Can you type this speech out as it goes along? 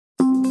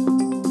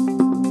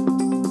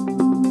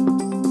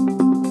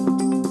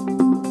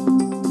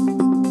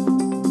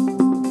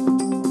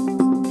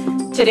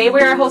Today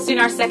we are hosting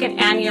our second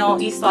annual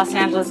East Los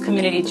Angeles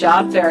Community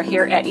Job Fair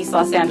here at East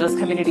Los Angeles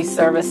Community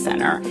Service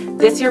Center.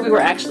 This year we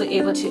were actually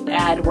able to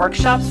add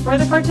workshops for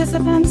the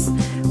participants,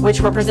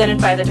 which were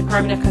presented by the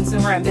Department of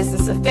Consumer and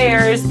Business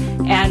Affairs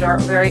and our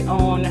very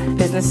own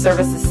Business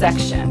Services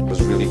section. It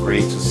was really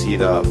great to see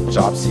the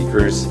job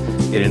seekers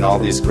getting all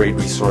these great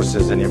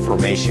resources and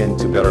information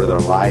to better their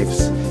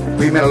lives.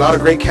 We met a lot of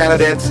great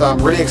candidates. I'm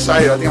really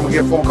excited. I think I'm going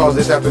to get phone calls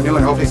this afternoon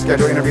and hopefully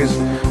schedule interviews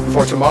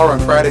for tomorrow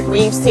and Friday.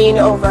 We've seen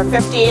over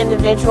 50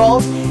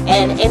 individuals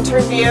and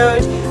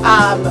interviewed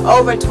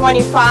over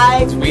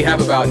 25. We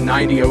have about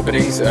 90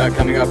 openings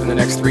coming up in the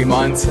next 3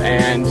 months,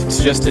 and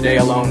just today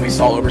alone we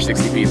saw over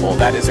 60 people.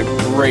 That is a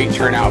great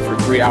turnout for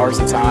 3 hours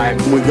of time.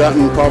 We've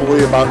gotten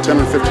probably about 10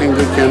 or 15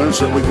 good candidates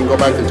that we can go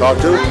back and talk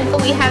to.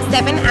 We have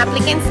 7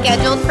 applicants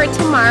scheduled for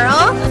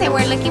tomorrow, and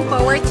we're looking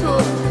forward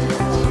to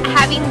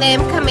having them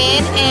come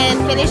in and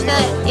finish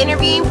the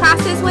interviewing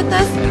process with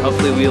us. And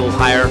hopefully we will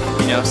hire,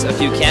 a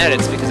few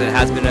candidates because it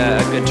has been a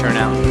good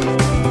turnout.